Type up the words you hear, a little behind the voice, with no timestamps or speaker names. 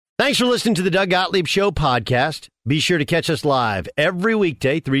Thanks for listening to the Doug Gottlieb Show podcast. Be sure to catch us live every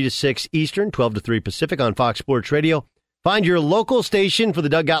weekday, 3 to 6 Eastern, 12 to 3 Pacific on Fox Sports Radio. Find your local station for the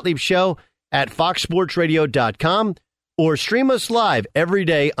Doug Gottlieb Show at foxsportsradio.com or stream us live every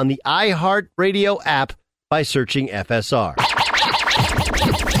day on the iHeartRadio app by searching FSR. Now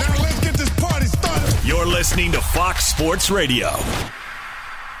let's get this party started. You're listening to Fox Sports Radio.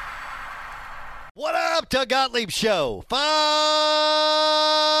 What up, Doug Gottlieb Show, Fox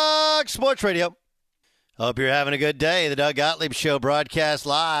Sports Radio. Hope you're having a good day. The Doug Gottlieb Show broadcasts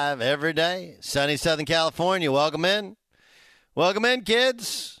live every day. Sunny Southern California. Welcome in. Welcome in,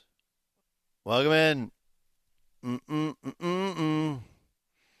 kids. Welcome in.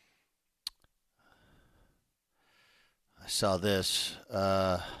 I saw this.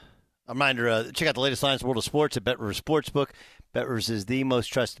 A reminder, check out the latest lines in the world of sports at BetRivers Sportsbook. BetRivers is the most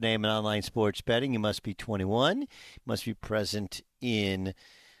trusted name in online sports betting. You must be 21. You must be present in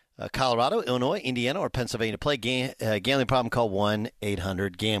Colorado, Illinois, Indiana, or Pennsylvania. To play gambling problem, call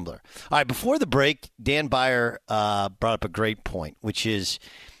 1-800-GAMBLER. All right, before the break, Dan Beyer brought up a great point, which is,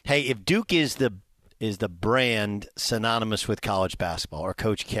 hey, if Duke is the brand synonymous with college basketball, or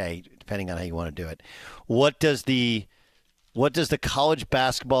Coach K, depending on how you want to do it, what does the college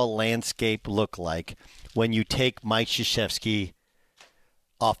basketball landscape look like when you take Mike Krzyzewski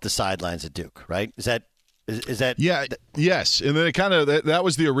off the sidelines at Duke, right? Is that yeah, yes. And then it kind of that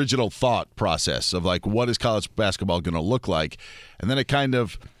was the original thought process of like, what is college basketball going to look like? And then it kind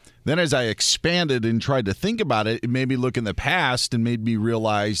of then as I expanded and tried to think about it, it made me look in the past and made me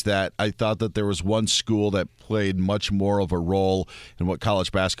realize that I thought that there was one school that played much more of a role in what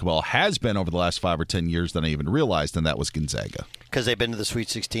college basketball has been over the last 5 or 10 years than I even realized, and that was Gonzaga. Because they've been to the Sweet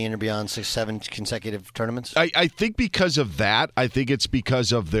 16 or beyond 6-7 consecutive tournaments? I think because of that. I think it's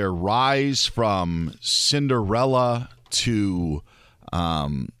because of their rise from Cinderella to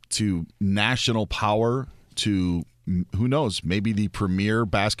national power to who knows, maybe the premier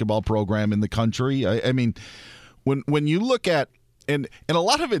basketball program in the country. I mean, when you look at and a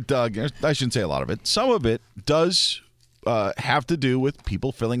lot of it, Doug, I shouldn't say a lot of it. Some of it does have to do with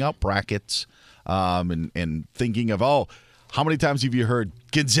people filling out brackets and thinking of, oh, how many times have you heard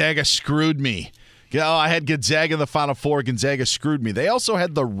Gonzaga screwed me? Oh, I had Gonzaga in the Final Four. Gonzaga screwed me. They also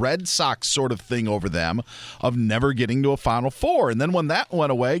had the Red Sox sort of thing over them of never getting to a Final Four. And then when that went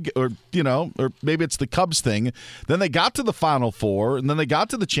away, or maybe it's the Cubs thing, then they got to the Final Four, and then they got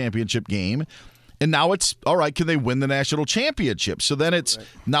to the championship game, and now it's, all right, can they win the national championship? So then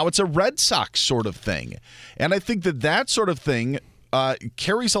now it's a Red Sox sort of thing. And I think that sort of thing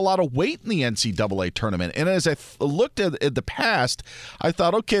carries a lot of weight in the NCAA tournament. And as I looked at the past, I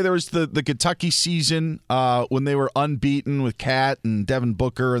thought, okay, there was the Kentucky season when they were unbeaten with Cat and Devin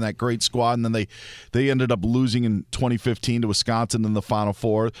Booker and that great squad, and then they ended up losing in 2015 to Wisconsin in the Final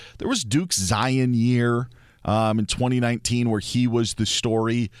Four. There was Duke's Zion year in 2019 where he was the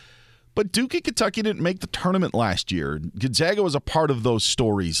story. But Duke and Kentucky didn't make the tournament last year. Gonzaga was a part of those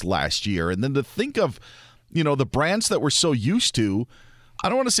stories last year. And then to think of the brands that we're so used to, I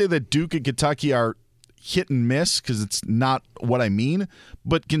don't want to say that Duke and Kentucky are hit and miss because it's not what I mean,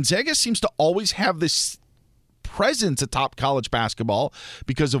 but Gonzaga seems to always have this presence atop college basketball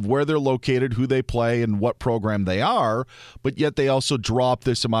because of where they're located, who they play, and what program they are, but yet they also draw up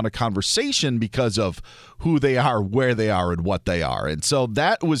this amount of conversation because of who they are, where they are, and what they are. And so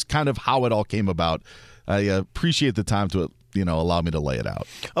that was kind of how it all came about. I appreciate the time to allow me to lay it out.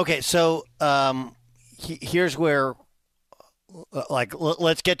 Okay, so here's where,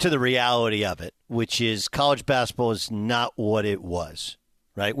 let's get to the reality of it, which is college basketball is not what it was,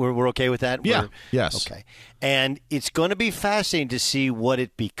 right? We're okay with that? Yeah, yes. Okay. And it's going to be fascinating to see what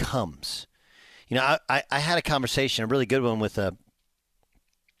it becomes. I had a conversation, a really good one, with a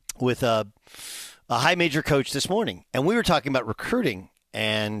high major coach this morning, and we were talking about recruiting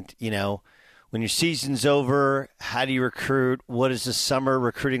and, when your season's over, how do you recruit? What does the summer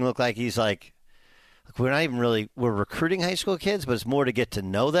recruiting look like? He's like, we're recruiting high school kids, but it's more to get to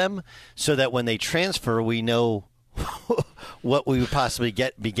know them so that when they transfer, we know what we would possibly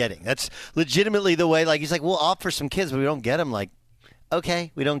be getting. That's legitimately the way. Like, he's like, we'll offer some kids, but we don't get them. Like,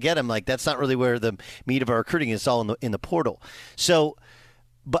 okay, we don't get them. Like, that's not really where the meat of our recruiting is. It's all in the portal. So,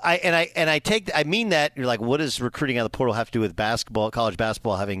 but I mean that. You're like, what does recruiting out of the portal have to do with basketball, college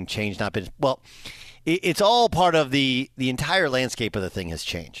basketball having changed? Not been well. It's all part of the entire landscape of the thing has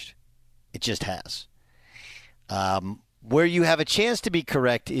changed. It just has. Where you have a chance to be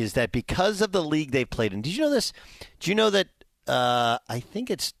correct is that because of the league they've played in. Did you know this? Do you know that I think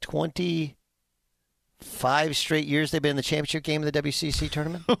it's 25 straight years they've been in the championship game of the WCC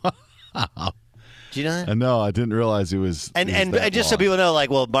tournament? Do you know that? No, I didn't realize it was. And just so people know, like,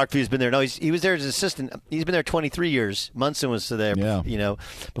 well, Mark Few's been there. No, he was there as an assistant. He's been there 23 years. Munson was there,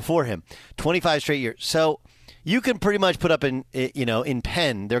 before him, 25 straight years. So you can pretty much put up in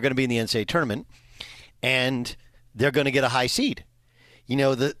Penn, they're going to be in the NCAA tournament, and they're going to get a high seed.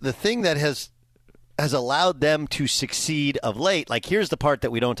 The thing that has allowed them to succeed of late. Like, here's the part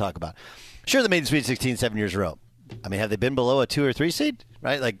that we don't talk about. Sure, they made the Sweet 16 7 years in a row. I mean, have they been below a 2 or 3 seed?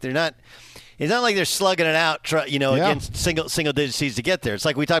 Right? Like, they're not. It's not like they're slugging it out, against single digit seeds to get there. It's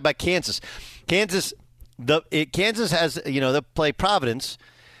like we talked about Kansas. Kansas has, they play Providence.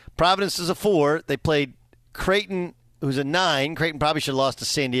 Providence is a 4. They played Creighton, who's a 9. Creighton probably should have lost to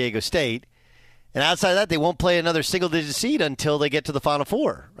San Diego State. And outside of that, they won't play another single digit seed until they get to the Final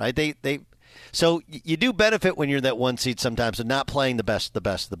Four. Right? So you do benefit when you're that 1 seed sometimes of not playing the best.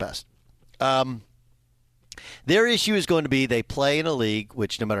 Their issue is going to be they play in a league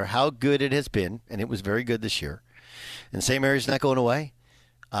which, no matter how good it has been, and it was very good this year, and St. Mary's not going away.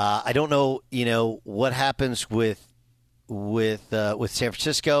 I don't know, what happens with San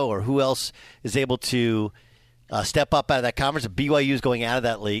Francisco or who else is able to step up out of that conference. BYU is going out of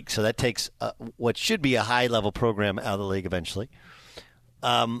that league, so that takes what should be a high-level program out of the league eventually.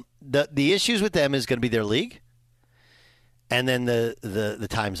 The issues with them is going to be their league, and then the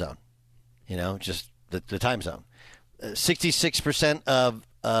time zone. Just the time zone. 66%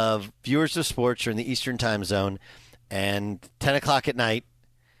 of viewers of sports are in the Eastern time zone, and 10 o'clock at night,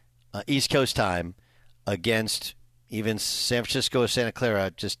 East Coast time, against even San Francisco or Santa Clara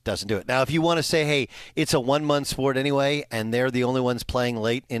just doesn't do it. Now, if you want to say, hey, it's a 1 month sport anyway, and they're the only ones playing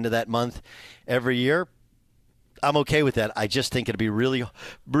late into that month every year, I'm okay with that. I just think it'd be really,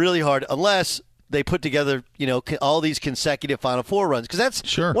 really hard unless they put together, all these consecutive Final Four runs. Because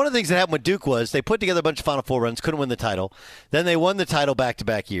that's one of the things that happened with Duke was they put together a bunch of Final Four runs, couldn't win the title. Then they won the title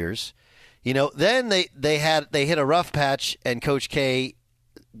back-to-back years. Then they hit a rough patch, and Coach K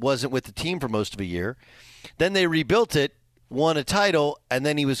wasn't with the team for most of a year. Then they rebuilt it, won a title, and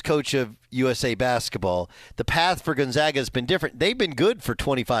then he was coach of USA Basketball. The path for Gonzaga has been different. They've been good for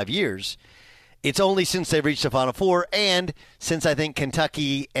 25 years. It's only since they've reached the Final Four, and since I think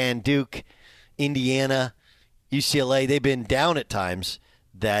Kentucky and Duke, Indiana, UCLA, they've been down at times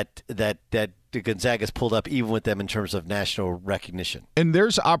that Gonzaga's pulled up even with them in terms of national recognition. And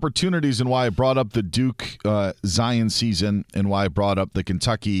there's opportunities, and why I brought up the Duke Zion season and why I brought up the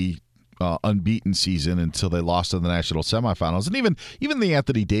Kentucky unbeaten season until they lost in the national semifinals. And even the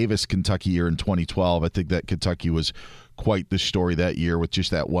Anthony Davis Kentucky year in 2012, I think that Kentucky was quite the story that year with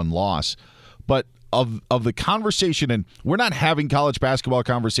just that one loss. But of the conversation, and we're not having college basketball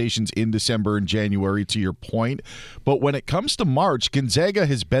conversations in December and January, to your point, but when it comes to March, Gonzaga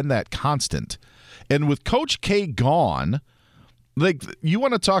has been that constant. And with Coach K gone, like, you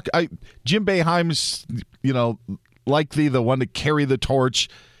want to talk, Jim Boeheim's, likely the one to carry the torch,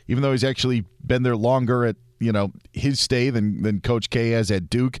 even though he's actually been there longer at his stay than Coach K has at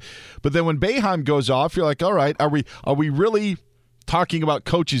Duke. But then when Boeheim goes off, you're like, all right, are we really talking about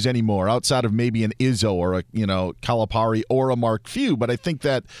coaches anymore outside of maybe an Izzo or a Calipari or a Mark Few? But I think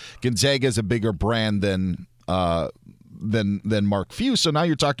that Gonzaga is a bigger brand than Mark Few. So now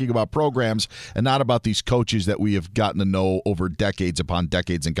you're talking about programs and not about these coaches that we have gotten to know over decades upon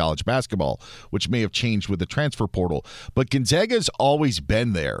decades in college basketball, which may have changed with the transfer portal. But Gonzaga's always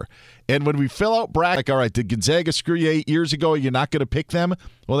been there. And when we fill out brackets, all right, did Gonzaga screw you 8 years ago? You're not going to pick them?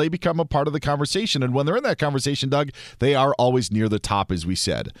 Well, they become a part of the conversation. And when they're in that conversation, Doug, they are always near the top, as we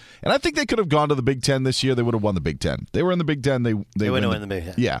said. And I think they could have gone to the Big Ten this year. They would have won the Big Ten. They were in the Big Ten. They wouldn't have won the Big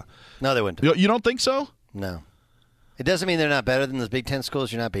Ten. Yeah. No, they wouldn't. You don't think so? No. It doesn't mean they're not better than the Big Ten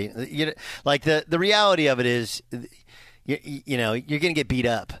schools. You're not beating. Like the reality of it is, you're going to get beat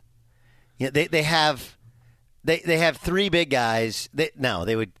up. They have 3 big guys. They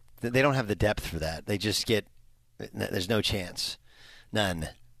don't have the depth for that. They just get. There's no chance, none.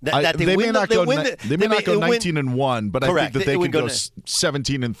 They may not go 19-1, but correct. I think that they could go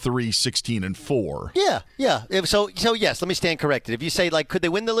 17-3, 16-4. Yeah. So yes, let me stand corrected. If you say, like, could they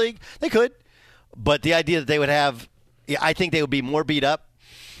win the league? They could, but the idea that they would have. I think they would be more beat up.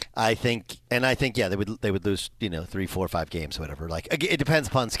 I think they would lose 3, 4, 5 games, whatever. Like, it depends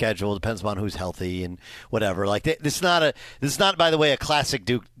upon schedule, depends upon who's healthy and whatever. Like, this is not by the way a classic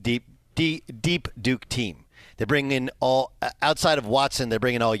Duke deep Duke team. They bring in all outside of Watson. They're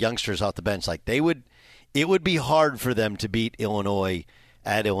bringing all youngsters off the bench. Like, it would be hard for them to beat Illinois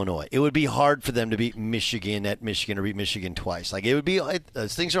at Illinois. It would be hard for them to beat Michigan at Michigan or beat Michigan twice. Like, it would be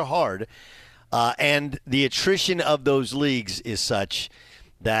things are hard. And the attrition of those leagues is such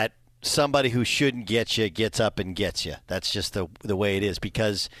that somebody who shouldn't get you gets up and gets you. That's just the way it is,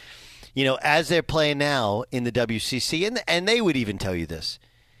 because as they're playing now in the WCC, and they would even tell you this.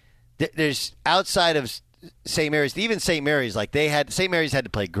 There's outside of St. Mary's, even St. Mary's, St. Mary's had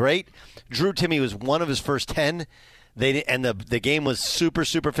to play great. Drew Timme was one of his first 10. The game was super,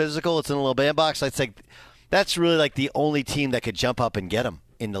 super physical. It's in a little bandbox. That's really like the only team that could jump up and get them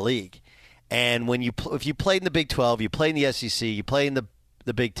in the league. And if you played in the Big 12, you play in the SEC, you play in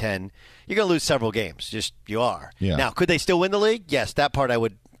the Big 10, you're going to lose several games. Just you are. Yeah. Now, could they still win the league? Yes, that part I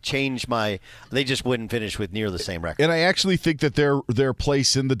would change they just wouldn't finish with near the same record. And I actually think that their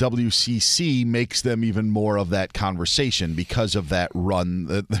place in the WCC makes them even more of that conversation because of that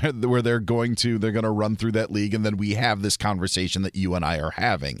run where they're going to run through that league, and then we have this conversation that you and I are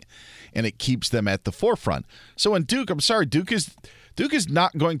having, and it keeps them at the forefront. So in Duke, I'm sorry, Duke is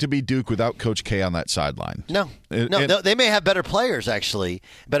not going to be Duke without Coach K on that sideline. No, they may have better players, actually,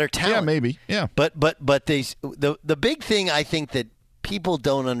 better talent. Yeah, maybe. Yeah, but the big thing I think that people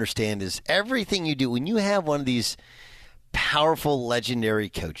don't understand is everything you do when you have one of these powerful, legendary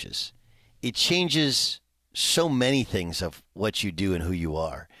coaches. It changes so many things of what you do and who you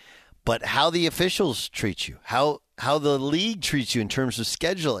are, but how the officials treat you, how the league treats you in terms of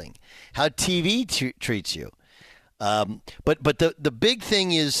scheduling, how TV treats you. But the big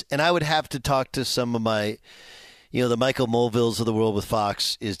thing is, and I would have to talk to some of my, the Michael Mulvilles of the world with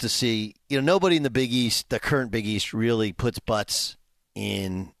Fox, is to see, nobody in the Big East, the current Big East, really puts butts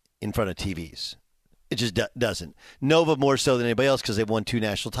in front of TVs. It just doesn't. Nova more so than anybody else because they've won 2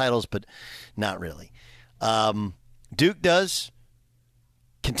 national titles, but not really. Duke does.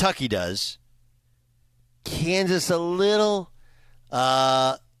 Kentucky does. Kansas a little.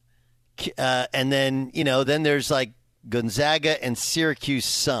 And then, then there's like Gonzaga and Syracuse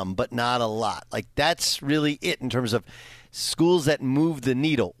some, but not a lot. That's really it in terms of schools that move the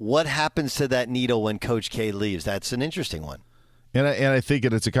needle. What happens to that needle when Coach K leaves? That's an interesting one. And I think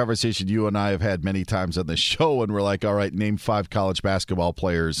it's a conversation you and I have had many times on this show, and we're like, all right, name 5 college basketball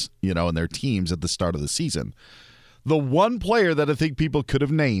players, and their teams at the start of the season. The one player that I think people could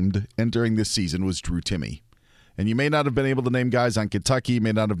have named entering this season was Drew Timme. And you may not have been able to name guys on Kentucky, you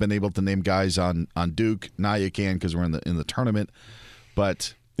may not have been able to name guys on Duke. Now you can because we're in the tournament.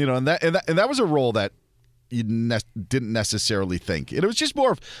 But and that was a role that you didn't necessarily think. It was just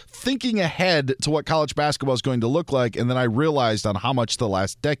more of thinking ahead to what college basketball is going to look like, and then I realized on how much the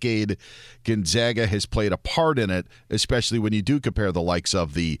last decade Gonzaga has played a part in it, especially when you do compare the likes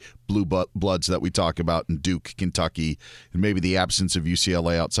of the blue bloods that we talk about in Duke, Kentucky, and maybe the absence of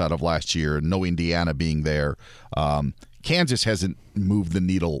UCLA outside of last year, and no Indiana being there. Kansas hasn't moved the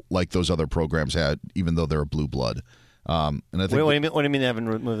needle like those other programs had, even though they're a blue blood. And I think what do you mean they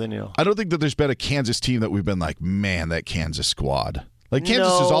haven't moved the needle? I don't think that there's been a Kansas team that we've been like, man, that Kansas squad.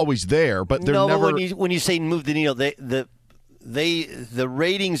 Kansas is always there, but they're never. But when you say move the needle, the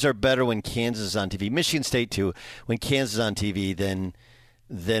ratings are better when Kansas is on TV. Michigan State too. When Kansas is on TV,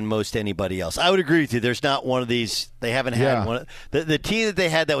 than most anybody else. I would agree with you. There's not one of these. They haven't had one. The team that they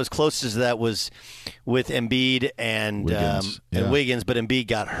had that was closest to that was with Embiid and Wiggins, but Embiid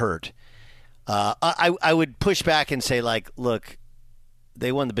got hurt. I would push back and say, look,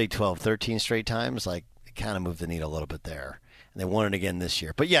 they won the Big 12 13 straight times. It kind of moved the needle a little bit there. And they won it again this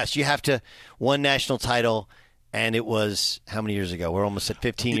year. But, yes, you have to one national title, and it was how many years ago? We're almost at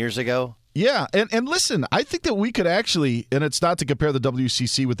 15 years ago. Yeah, and listen, I think that we could actually, and it's not to compare the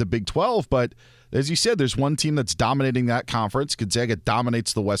WCC with the Big 12, but as you said, there's one team that's dominating that conference. Gonzaga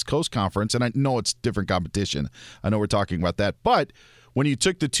dominates the West Coast Conference, and I know it's different competition. I know we're talking about that. But when you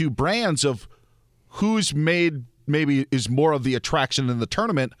took the two brands of who's maybe is more of the attraction in the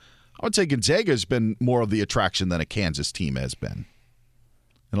tournament, I would say Gonzaga has been more of the attraction than a Kansas team has been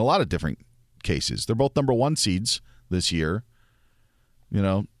in a lot of different cases. They're both number 1 seeds this year,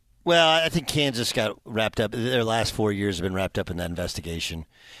 Well, I think Kansas got wrapped up. Their last 4 years have been wrapped up in that investigation,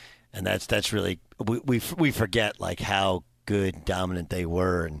 and that's really we forget how good, dominant they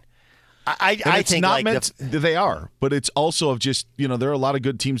were, and I think not meant they are, but it's also of just there are a lot of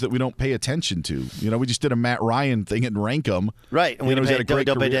good teams that we don't pay attention to. We just did a Matt Ryan thing and rank them, right? And we don't pay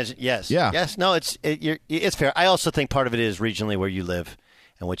attention. Yes, yeah, yes. No, it's fair. I also think part of it is regionally where you live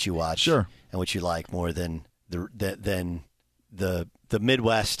and what you watch, sure, and what you like more than the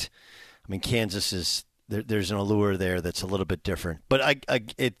Midwest. I mean, Kansas is there's an allure there that's a little bit different. But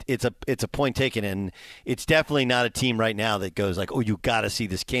it's a point taken, and it's definitely not a team right now that goes oh, you got to see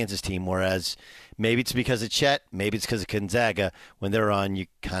this Kansas team. Whereas maybe it's because of Chet, maybe it's because of Gonzaga. When they're on, you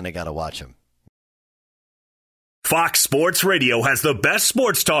kind of got to watch them. Fox Sports Radio has the best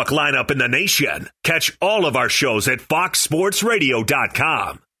sports talk lineup in the nation. Catch all of our shows at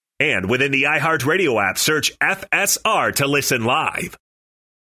foxsportsradio.com. And within the iHeartRadio app, search FSR to listen live.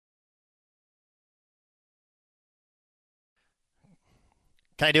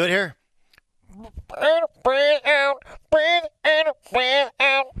 Can I do it here?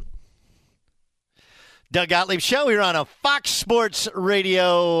 Doug Gottlieb Show here on a Fox Sports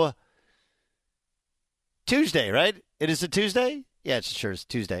Radio Tuesday, right? It is a Tuesday? Yeah, it's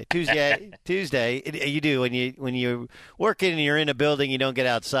Tuesday. Tuesday. You do when you're working and you're in a building, you don't get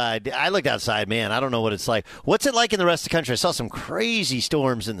outside. I looked outside, man. I don't know what it's like. What's it like in the rest of the country? I saw some crazy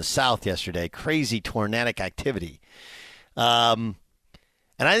storms in the south yesterday. Crazy tornadic activity.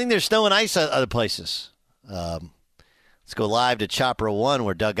 And I think there's snow and ice at other places. Let's go live to Chopper 1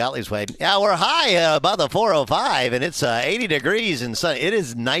 where Doug Gottlieb's waiting. Yeah, we're high about the 405, and it's 80 degrees and sunny. It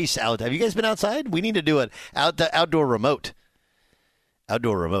is nice out. Have you guys been outside? We need to do an outdoor remote.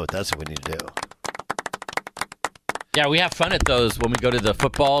 Outdoor remote, that's what we need to do. Yeah, we have fun at those when we go to the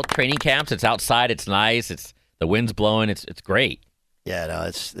football training camps. It's outside, it's nice, the wind's blowing, it's great. Yeah, no,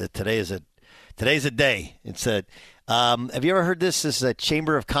 today's a day. It's a have you ever heard this? This is a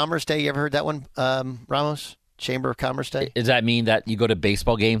Chamber of Commerce Day. You ever heard that one, Ramos? Chamber of Commerce Day? Does that mean that you go to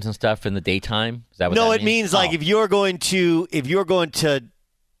baseball games and stuff in the daytime? Is that what no, that it means like if you're going to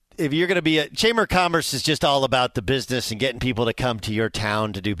be a Chamber of Commerce is just all about the business and getting people to come to your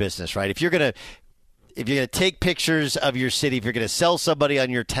town to do business, right? If you're gonna take pictures of your city, if you're gonna sell somebody on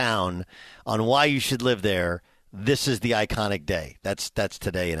your town on why you should live there, this is the iconic day. That's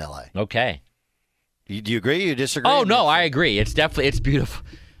today in LA. Okay. Do you agree? You disagree? Oh no, I agree. It's beautiful.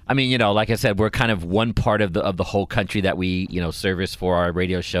 I mean, like I said, we're kind of one part of the whole country that we, service for our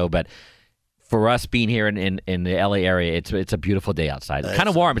radio show. But for us being here in the LA area, it's a beautiful day outside. It's kind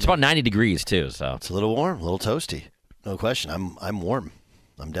of warm. It's about 90 degrees too. So it's a little warm, a little toasty. No question. I'm warm.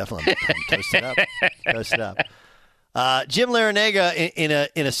 I'm definitely I'm toasted up. Toasted up. Jim Larinaga in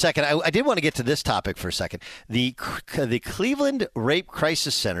a second. I did want to get to this topic for a second. The Cleveland Rape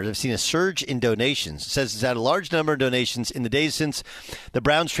Crisis Center have seen a surge in donations. It says it's had a large number of donations in the days since the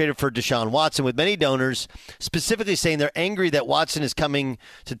Browns traded for Deshaun Watson, with many donors specifically saying they're angry that Watson is coming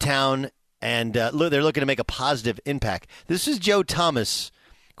to town and they're looking to make a positive impact. This is Joe Thomas,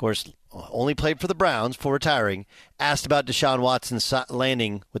 of course, only played for the Browns before retiring, asked about Deshaun Watson's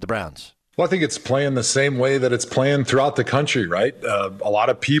landing with the Browns. Well, I think it's playing the same way that it's playing throughout the country, right? A lot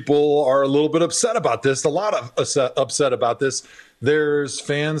of people are a little bit upset about this. Upset about this. There's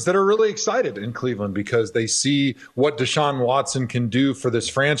fans that are really excited in Cleveland because they see what Deshaun Watson can do for this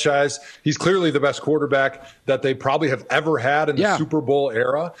franchise. He's clearly the best quarterback that they probably have ever had in the Super Bowl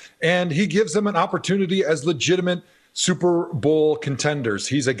era. And he gives them an opportunity as legitimate Super Bowl contenders.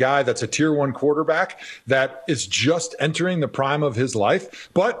 He's a guy that's a tier 1 quarterback that is just entering the prime of his life.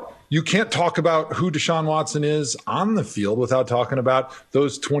 But you can't talk about who Deshaun Watson is on the field without talking about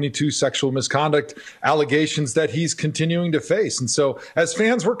those 22 sexual misconduct allegations that he's continuing to face. And so as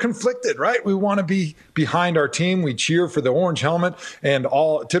fans, we're conflicted, right? We want to be behind our team. We cheer for the orange helmet and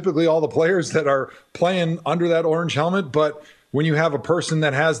typically all the players that are playing under that orange helmet. But when you have a person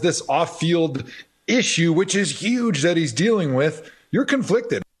that has this off-field issue, which is huge that he's dealing with, you're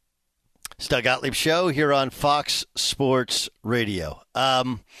conflicted. It's Doug Gottlieb Show here on Fox Sports Radio.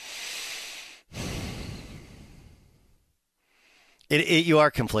 You are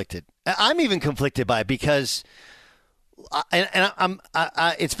conflicted. I'm even conflicted by it because,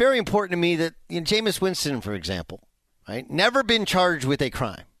 it's very important to me that Jameis Winston, for example, right, never been charged with a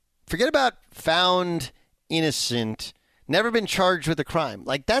crime. Forget about found innocent, never been charged with a crime.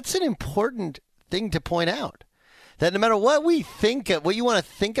 Like, that's an important thing to point out. That no matter what we think of, what you want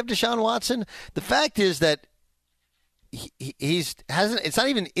to think of Deshaun Watson, the fact is that it's not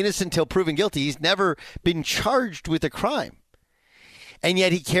even innocent till proven guilty. He's never been charged with a crime. And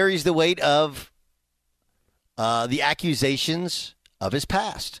yet he carries the weight of the accusations of his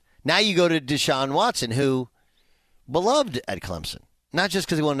past. Now you go to Deshaun Watson, who beloved at Clemson, not just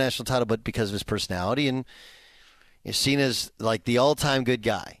because he won a national title, but because of his personality and is seen as like the all-time good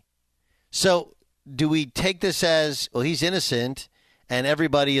guy. So do we take this as, well, he's innocent and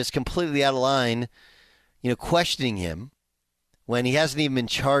everybody is completely out of line, questioning him when he hasn't even been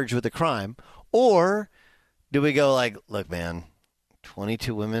charged with a crime? Or do we go like, look, man,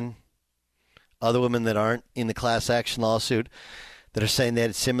 22 women, other women that aren't in the class action lawsuit that are saying they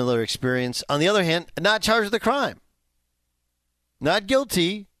had a similar experience. On the other hand, not charged with a crime. Not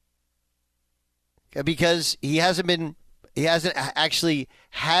guilty because he hasn't actually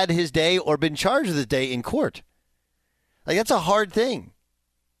had his day or been charged with his day in court. Like, that's a hard thing.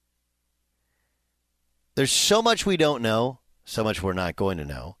 There's so much we don't know, so much we're not going to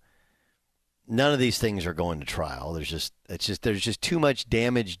know. None of these things are going to trial. There's just too much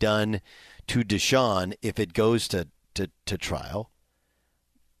damage done to Deshaun if it goes to trial.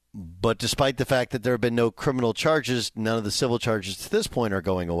 But despite the fact that there have been no criminal charges, none of the civil charges to this point are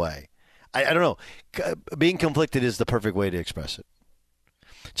going away. I don't know. Being conflicted is the perfect way to express it.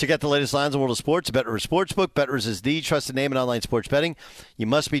 Check out the latest lines in the world of sports. Better's Sportsbook. Better's is the trusted name in online sports betting. You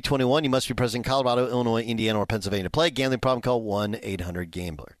must be 21. You must be present in Colorado, Illinois, Indiana, or Pennsylvania to play. Gambling problem, call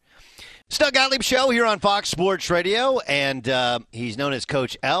 1-800-GAMBLER. It's Doug Gottlieb Show here on Fox Sports Radio, and he's known as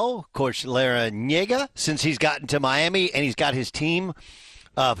Coach L, Coach Larrañaga, since he's gotten to Miami, and he's got his team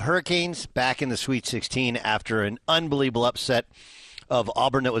of Hurricanes back in the Sweet 16 after an unbelievable upset of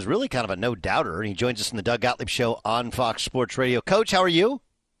Auburn that was really kind of a no-doubter. And he joins us in the Doug Gottlieb Show on Fox Sports Radio. Coach, how are you?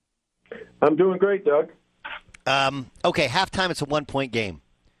 I'm doing great, Doug. Okay, halftime, it's a one-point game.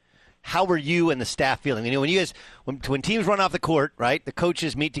 How are you and the staff feeling? You know, when you guys, when teams run off the court, right, the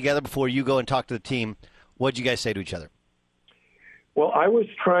coaches meet together before you go and talk to the team. What did you guys say to each other? Well, I was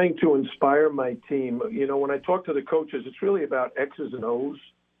trying to inspire my team. You know, when I talk to the coaches, it's really about X's and O's,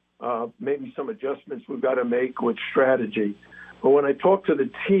 maybe some adjustments we've got to make with strategy. But when I talk to the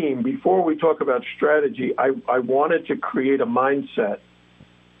team, before we talk about strategy, I wanted to create a mindset.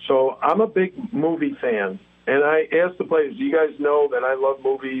 So I'm a big movie fan. And I asked the players, do you guys know that I love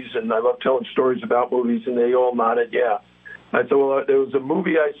movies and I love telling stories about movies? And they all nodded, yeah. I said, well, there was a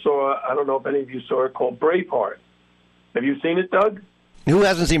movie I saw, I don't know if any of you saw it, called Braveheart. Have you seen it, Doug? Who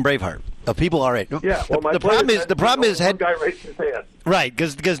hasn't seen Braveheart? People are right. Yeah, well, the problem is, one guy raised his hand. Right,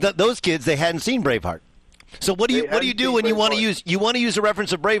 because those kids, they hadn't seen Braveheart. So what do you do when you want to use a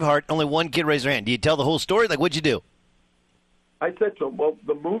reference of Braveheart? Only one kid raised their hand. Do you tell the whole story? Like, what'd you do? I said to him, well,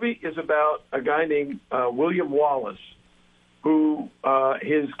 the movie is about a guy named William Wallace, who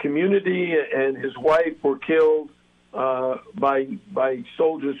his community and his wife were killed by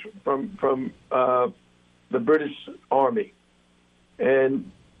soldiers from the British Army.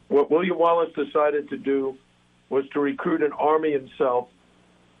 And what William Wallace decided to do was to recruit an army himself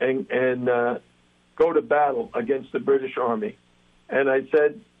and go to battle against the British Army. And I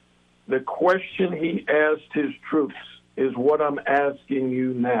said, the question he asked his troops is what I'm asking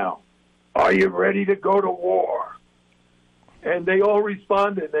you now. Are you ready to go to war? And they all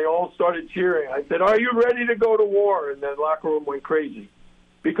responded. They all started cheering. I said, are you ready to go to war? And the locker room went crazy.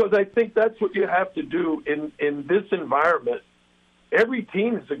 Because I think that's what you have to do in this environment. Every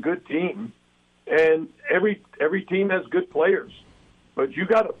team is a good team, and every team has good players. But you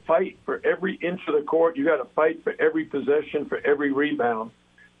got to fight for every inch of the court. You got to fight for every possession, for every rebound.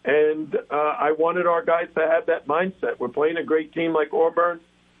 And I wanted our guys to have that mindset. We're playing a great team like Auburn.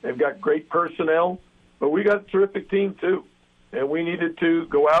 They've got great personnel, but we got a terrific team too. And we needed to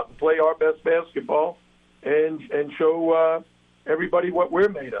go out and play our best basketball and show everybody what we're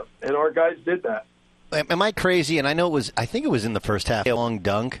made of. And our guys did that. Am I crazy? And I think it was in the first half, a long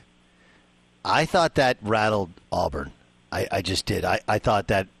dunk. I thought that rattled Auburn. I just did. I thought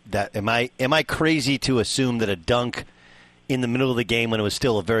that am I crazy to assume that a dunk in the middle of the game when it was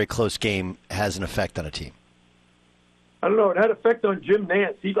still a very close game has an effect on a team? I don't know. It had effect on Jim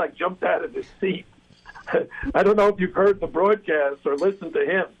Nance. He jumped out of his seat. I don't know if you've heard the broadcast or listened to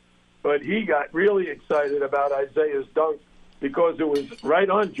him, but he got really excited about Isaiah's dunk because it was right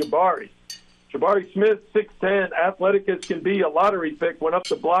on Jabari. Jabari Smith, 6'10", athletic as can be, a lottery pick, went up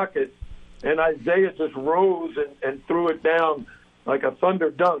to block it, and Isaiah just rose and threw it down like a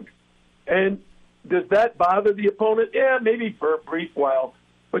thunder dunk. And does that bother the opponent? Yeah, maybe for a brief while.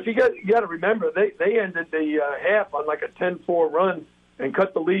 But you got to remember, they ended the half on like a 10-4 run and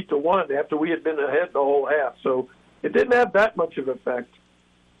cut the lead to 1 after we had been ahead the whole half. So it didn't have that much of an effect.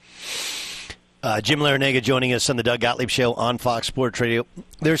 Jim Larrañaga joining us on the Doug Gottlieb Show on Fox Sports Radio.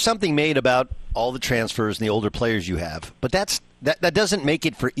 There's something made about all the transfers and the older players you have, but that doesn't make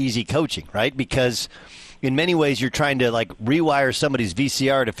it for easy coaching, right? Because in many ways you're trying to like rewire somebody's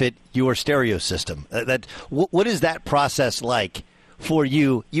VCR to fit your stereo system. What is that process like for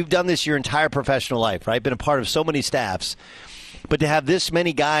you? You've done this your entire professional life, right? Been a part of so many staffs, but to have this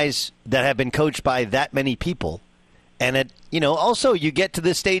many guys that have been coached by that many people. And also you get to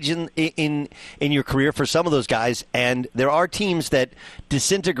this stage in your career for some of those guys, and there are teams that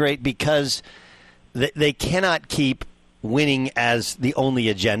disintegrate because they cannot keep winning as the only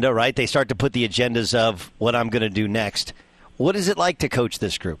agenda, right? They start to put the agendas of what I'm going to do next. What is it like to coach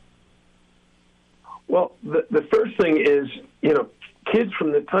this group? Well, the first thing is, kids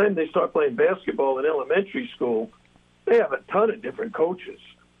from the time they start playing basketball in elementary school, they have a ton of different coaches.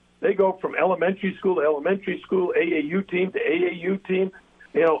 They go from elementary school to elementary school, AAU team to AAU team.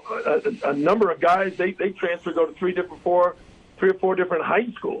 A number of guys, they transfer, go to three or four different high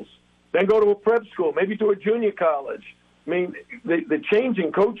schools, then go to a prep school, maybe to a junior college. I mean, the change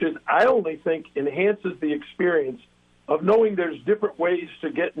in coaches, I only think, enhances the experience of knowing there's different ways to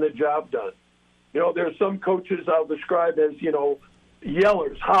getting the job done. There's some coaches I'll describe as,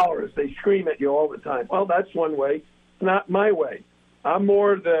 yellers, hollers. They scream at you all the time. Well, that's one way. It's not my way. I'm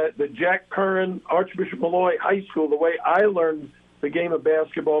more the Jack Curran, Archbishop Malloy High School, the way I learned the game of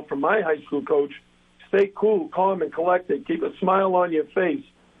basketball from my high school coach. Stay cool, calm, and collected. Keep a smile on your face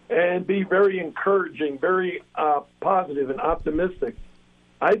and be very encouraging, very positive and optimistic.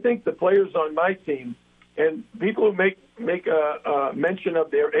 I think the players on my team and people who make mention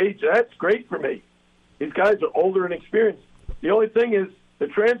of their age, that's great for me. These guys are older and experienced. The only thing is the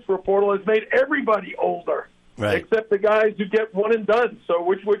transfer portal has made everybody older, right, except the guys who get one and done. So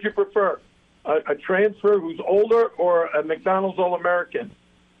which would you prefer, a transfer who's older or a McDonald's All-American?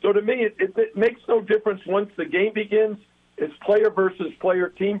 So to me, it makes no difference once the game begins. It's player versus player,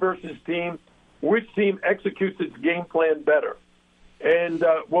 team versus team. Which team executes its game plan better? And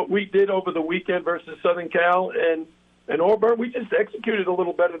what we did over the weekend versus Southern Cal and Auburn, we just executed a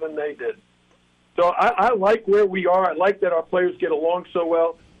little better than they did. So I like where we are. I like that our players get along so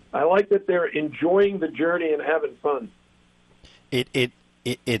well. I like that they're enjoying the journey and having fun.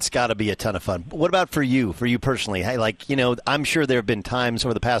 It's got to be a ton of fun. What about for you personally? Hey, I'm sure there have been times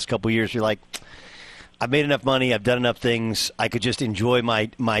over the past couple of years you're like, I've made enough money, I've done enough things, I could just enjoy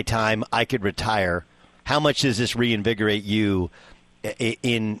my time, I could retire. How much does this reinvigorate you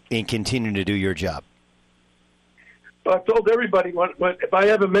in continuing to do your job? Well, I've told everybody if I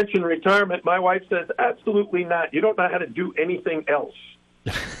ever mention retirement, my wife says, absolutely not. You don't know how to do anything else.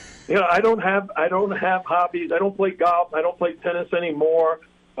 I don't have hobbies. I don't play golf. I don't play tennis anymore.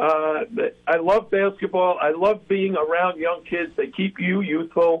 I love basketball. I love being around young kids. They keep you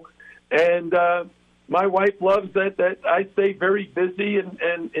youthful. And my wife loves that I stay very busy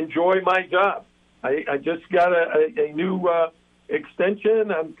and enjoy my job. I just got a new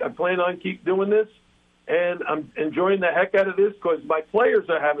extension. I plan on keep doing this. And I'm enjoying the heck out of this because my players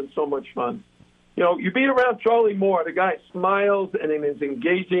are having so much fun. You be around Charlie Moore. The guy smiles and is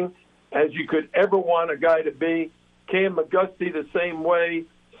engaging as you could ever want a guy to be. Cam McGusty the same way.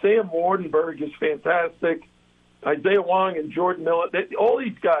 Sam Wardenberg is fantastic. Isaiah Wong and Jordan Miller. All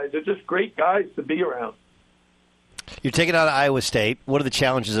these guys are just great guys to be around. You're taking out Iowa State. What are the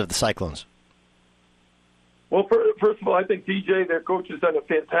challenges of the Cyclones? Well, first of all, I think DJ, their coach, has done a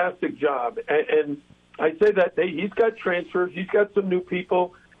fantastic job. And I say that he's got transfers. He's got some new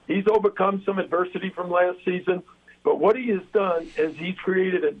people. He's overcome some adversity from last season. But what he has done is he's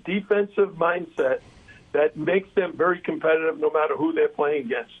created a defensive mindset that makes them very competitive no matter who they're playing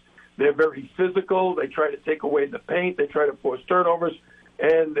against. They're very physical. They try to take away the paint. They try to force turnovers.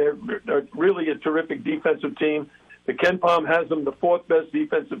 And they're really a terrific defensive team. The Ken Palm has them the fourth best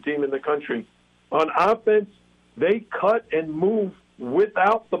defensive team in the country. On offense, they cut and move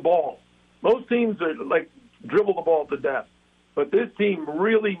without the ball. Most teams are dribble the ball to death. But this team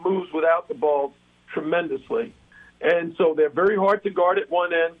really moves without the ball tremendously. And so they're very hard to guard at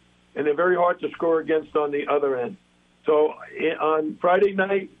one end, and they're very hard to score against on the other end. So on Friday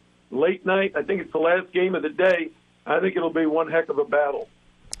night, late night, I think it's the last game of the day, I think it'll be one heck of a battle.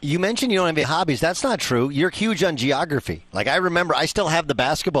 You mentioned you don't have any hobbies. That's not true. You're huge on geography. I remember I still have the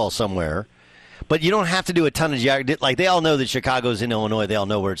basketball somewhere, but you don't have to do a ton of geography. They all know that Chicago's in Illinois. They all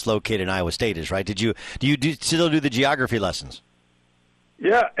know where it's located and Iowa State is, right? Do you still do the geography lessons?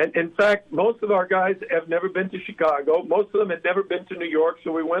 Yeah, and in fact, most of our guys have never been to Chicago. Most of them had never been to New York,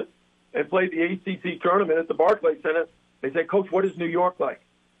 so we went and played the ACC tournament at the Barclays Center. They said, Coach, what is New York like?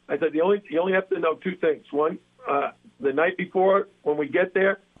 I said, you only have to know two things. One, the night before, when we get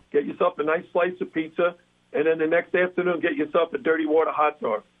there, get yourself a nice slice of pizza, and then the next afternoon, get yourself a dirty water hot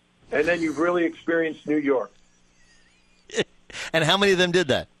dog. And then you've really experienced New York. And how many of them did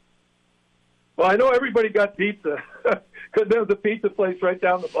that? Well, I know everybody got pizza because there was a pizza place right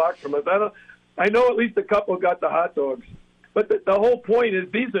down the block from us. I know at least a couple got the hot dogs. But the whole point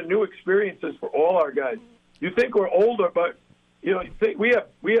is these are new experiences for all our guys. You think we're older, but you think we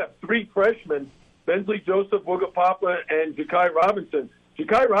have three freshmen: Bensley Joseph, Wooga Papa, and Ja'Kai Robinson.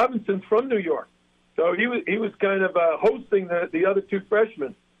 Ja'Kai Robinson's from New York, so he was kind of hosting the other two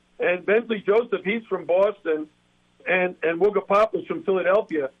freshmen. And Bensley Joseph, he's from Boston, and Wooga Papa's from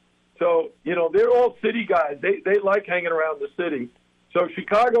Philadelphia. So, they're all city guys. They like hanging around the city. So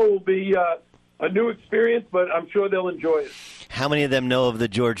Chicago will be a new experience, but I'm sure they'll enjoy it. How many of them know of the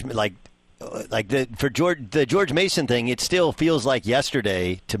George Mason thing? It still feels like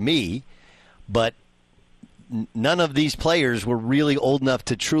yesterday to me, but none of these players were really old enough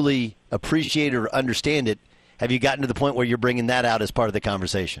to truly appreciate or understand it. Have you gotten to the point where you're bringing that out as part of the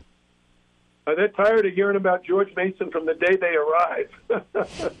conversation? They're tired of hearing about George Mason from the day they arrive.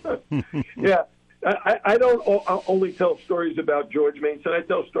 Yeah, I don't only tell stories about George Mason. I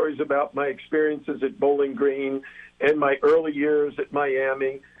tell stories about my experiences at Bowling Green and my early years at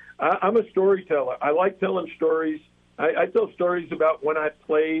Miami. I'm a storyteller. I like telling stories. I tell stories about when I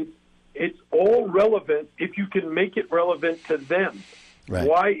played. It's all relevant if you can make it relevant to them, right.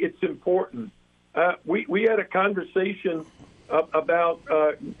 Why it's important. We had a conversation about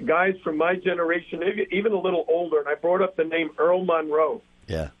guys from my generation, even a little older, and I brought up the name Earl Monroe.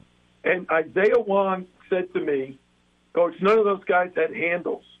 Yeah. And Isaiah Wong said to me, Coach, none of those guys had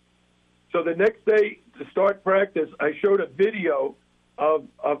handles. So the next day to start practice, I showed a video of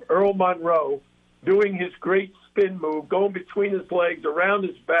Earl Monroe doing his great spin move, going between his legs, around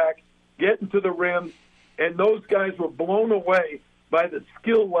his back, getting to the rim, and those guys were blown away by the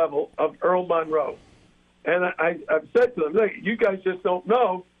skill level of Earl Monroe. And I've said to them, look, you guys just don't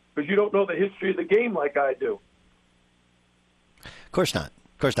know because you don't know the history of the game like I do. Of course not.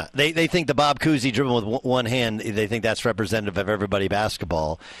 Of course not. They think the Bob Cousy dribble with one hand, they think that's representative of everybody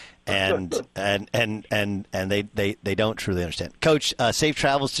basketball, and they don't truly understand. Coach, safe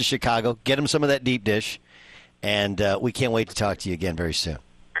travels to Chicago. Get him some of that deep dish, and we can't wait to talk to you again very soon.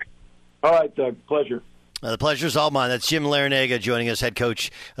 All right, Doug. Pleasure. The pleasure's all mine. That's Jim Larinaga joining us, head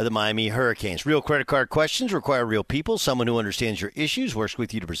coach of the Miami Hurricanes. Real credit card questions require real people, someone who understands your issues, works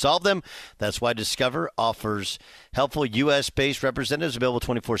with you to resolve them. That's why Discover offers helpful U.S.-based representatives available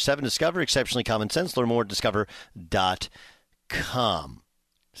 24/7. Discover, exceptionally common sense. Learn more at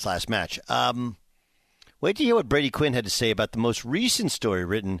discover.com/match. Wait to hear what Brady Quinn had to say about the most recent story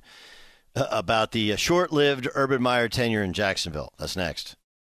written about the short-lived Urban Meyer tenure in Jacksonville. That's next.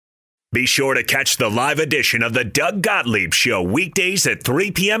 Be sure to catch the live edition of the Doug Gottlieb Show weekdays at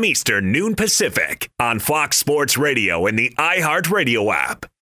 3 p.m. Eastern, noon Pacific on Fox Sports Radio and the iHeartRadio app.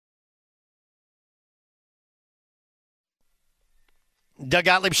 Doug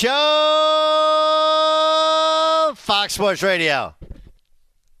Gottlieb Show, Fox Sports Radio.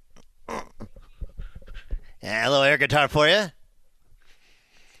 Yeah, a little air guitar for you.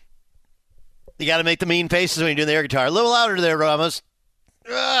 You got to make the mean faces when you're doing the air guitar. A little louder there, Ramos.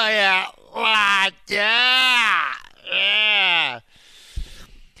 Oh, yeah. What? Yeah. Yeah.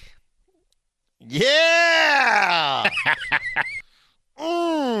 Yeah.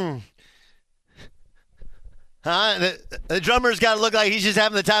 Huh? The drummer's got to look like he's just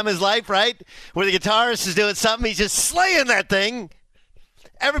having the time of his life, right? Where the guitarist is doing something, he's just slaying that thing.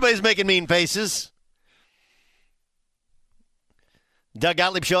 Everybody's making mean faces. Doug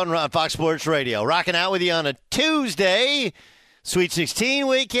Gottlieb Show on Fox Sports Radio. Rocking out with you on a Tuesday. Sweet 16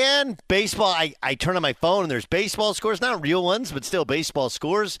 weekend. Baseball, I turn on my phone and there's baseball scores. Not real ones, but still baseball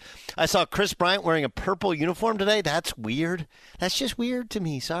scores. I saw Chris Bryant wearing a purple uniform today. That's weird. That's just weird to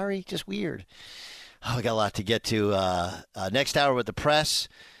me. Sorry, just weird. Oh, we got a lot to get to. Next hour with the press.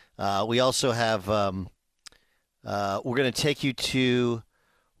 We also have, we're going to take you to,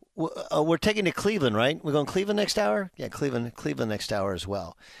 we're taking to Cleveland, right? We're going Cleveland next hour? Yeah, Cleveland next hour as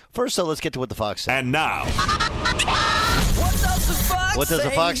well. First, though, let's get to what the Fox said. And now. What Does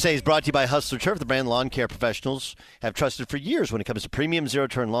the Fox Say is brought to you by Hustler Turf, the brand lawn care professionals have trusted for years when it comes to premium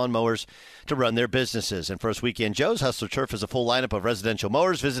zero-turn lawn mowers to run their businesses. And First Weekend Joe's, Hustler Turf has a full lineup of residential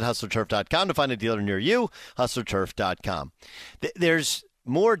mowers. Visit hustlerturf.com to find a dealer near you, hustlerturf.com. There's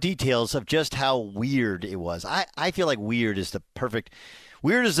more details of just how weird it was. I feel like weird is the perfect –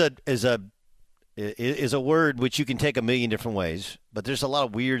 weird is a word which you can take a million different ways, but there's a lot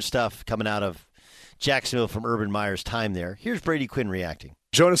of weird stuff coming out of Jacksonville from Urban Meyer's time there. Here's Brady Quinn reacting.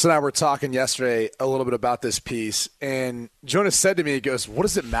 Jonas and I were talking yesterday a little bit about this piece, and Jonas said to me, he goes, what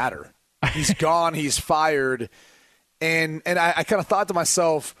does it matter? He's gone, he's fired. And I kind of thought to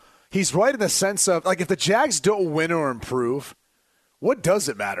myself, he's right in the sense of, like, if the Jags don't win or improve, what does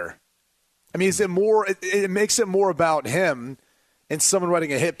it matter? I mean, is it more, it makes it more about him and someone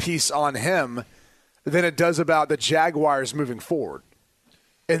writing a hit piece on him than it does about the Jaguars moving forward.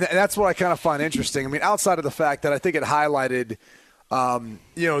 And that's what I kind of find interesting. I mean, outside of the fact that I think it highlighted,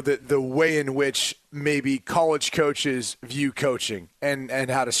 the way in which maybe college coaches view coaching and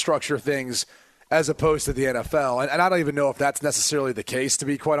how to structure things as opposed to the NFL. And I don't even know if that's necessarily the case, to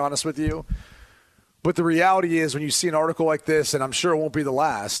be quite honest with you. But the reality is when you see an article like this, and I'm sure it won't be the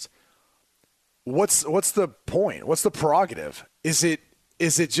last, what's the point? What's the prerogative? Is it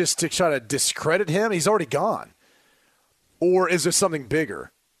just to try to discredit him? He's already gone. Or is there something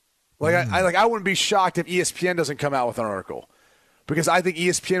bigger? Like I wouldn't be shocked if ESPN doesn't come out with an article, because I think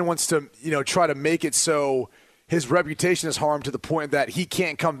ESPN wants to, try to make it so his reputation is harmed to the point that he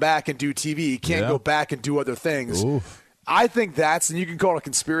can't come back and do TV. He can't go back and do other things. Oof. I think that's, and you can call it a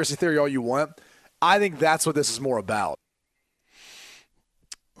conspiracy theory all you want, I think that's what this is more about.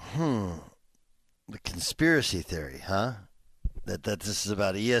 The conspiracy theory, huh? That this is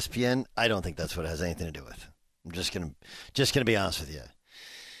about ESPN. I don't think that's what it has anything to do with. I'm just gonna be honest with you.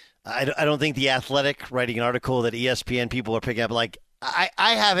 I don't think The Athletic writing an article that ESPN people are picking up. Like I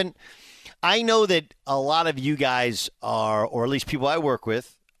haven't. I know that a lot of you guys are, or at least people I work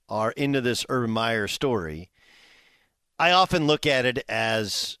with, are into this Urban Meyer story. I often look at it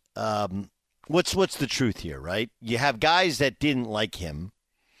as what's the truth here, right? You have guys that didn't like him.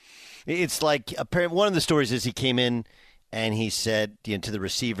 It's like one of the stories is he came in and he said, to the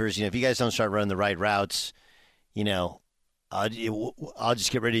receivers, if you guys don't start running the right routes, I'll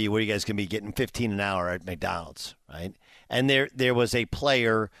just get rid of you. What are you guys going to be getting 15 an hour at McDonald's, right? And there was a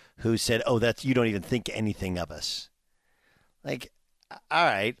player who said, "Oh, you don't even think anything of us." Like, all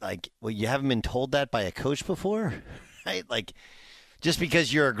right, you haven't been told that by a coach before, right? Like, just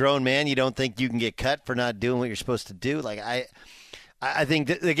because you're a grown man, you don't think you can get cut for not doing what you're supposed to do. Like, I think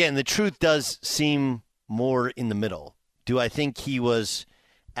that, again, the truth does seem more in the middle. Do I think he was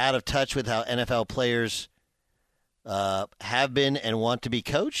out of touch with how NFL players have been and want to be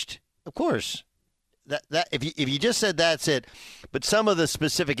coached? Of course. That if you just said that's it, but some of the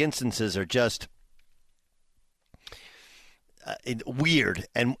specific instances are just weird,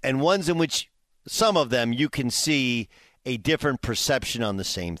 and ones in which some of them you can see a different perception on the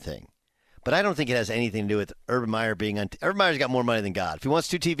same thing. But I don't think it has anything to do with Urban Meyer being on. Urban Meyer's got more money than God. If he wants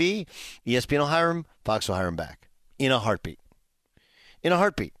to TV, ESPN will hire him. Fox will hire him back in a heartbeat. In a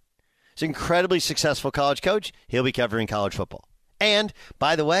heartbeat. He's an incredibly successful college coach. He'll be covering college football. And,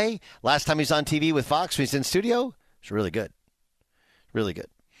 by the way, last time he was on TV with Fox when he's in studio, it's really good. Really good.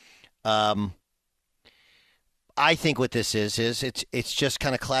 I think what this is it's just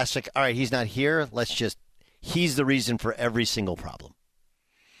kind of classic. All right, he's not here. He's the reason for every single problem.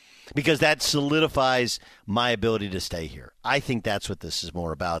 Because that solidifies my ability to stay here. I think that's what this is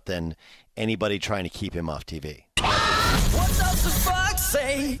more about than anybody trying to keep him off TV. What does the Fox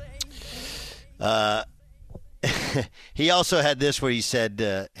say? He also had this where he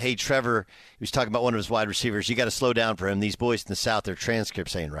said, hey, Trevor, he was talking about one of his wide receivers. You got to slow down for him. These boys in the South, their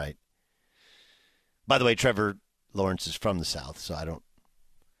transcripts ain't right. By the way, Trevor Lawrence is from the South, so I don't.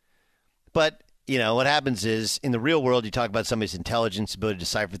 But, what happens is in the real world, you talk about somebody's intelligence, ability to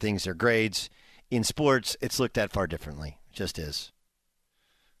decipher things, their grades. In sports, it's looked at far differently. It just is.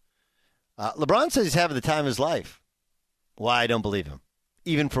 LeBron says he's having the time of his life. Why? I don't believe him.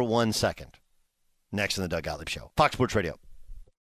 Even for 1 second. Next on the Doug Gottlieb Show. Fox Sports Radio.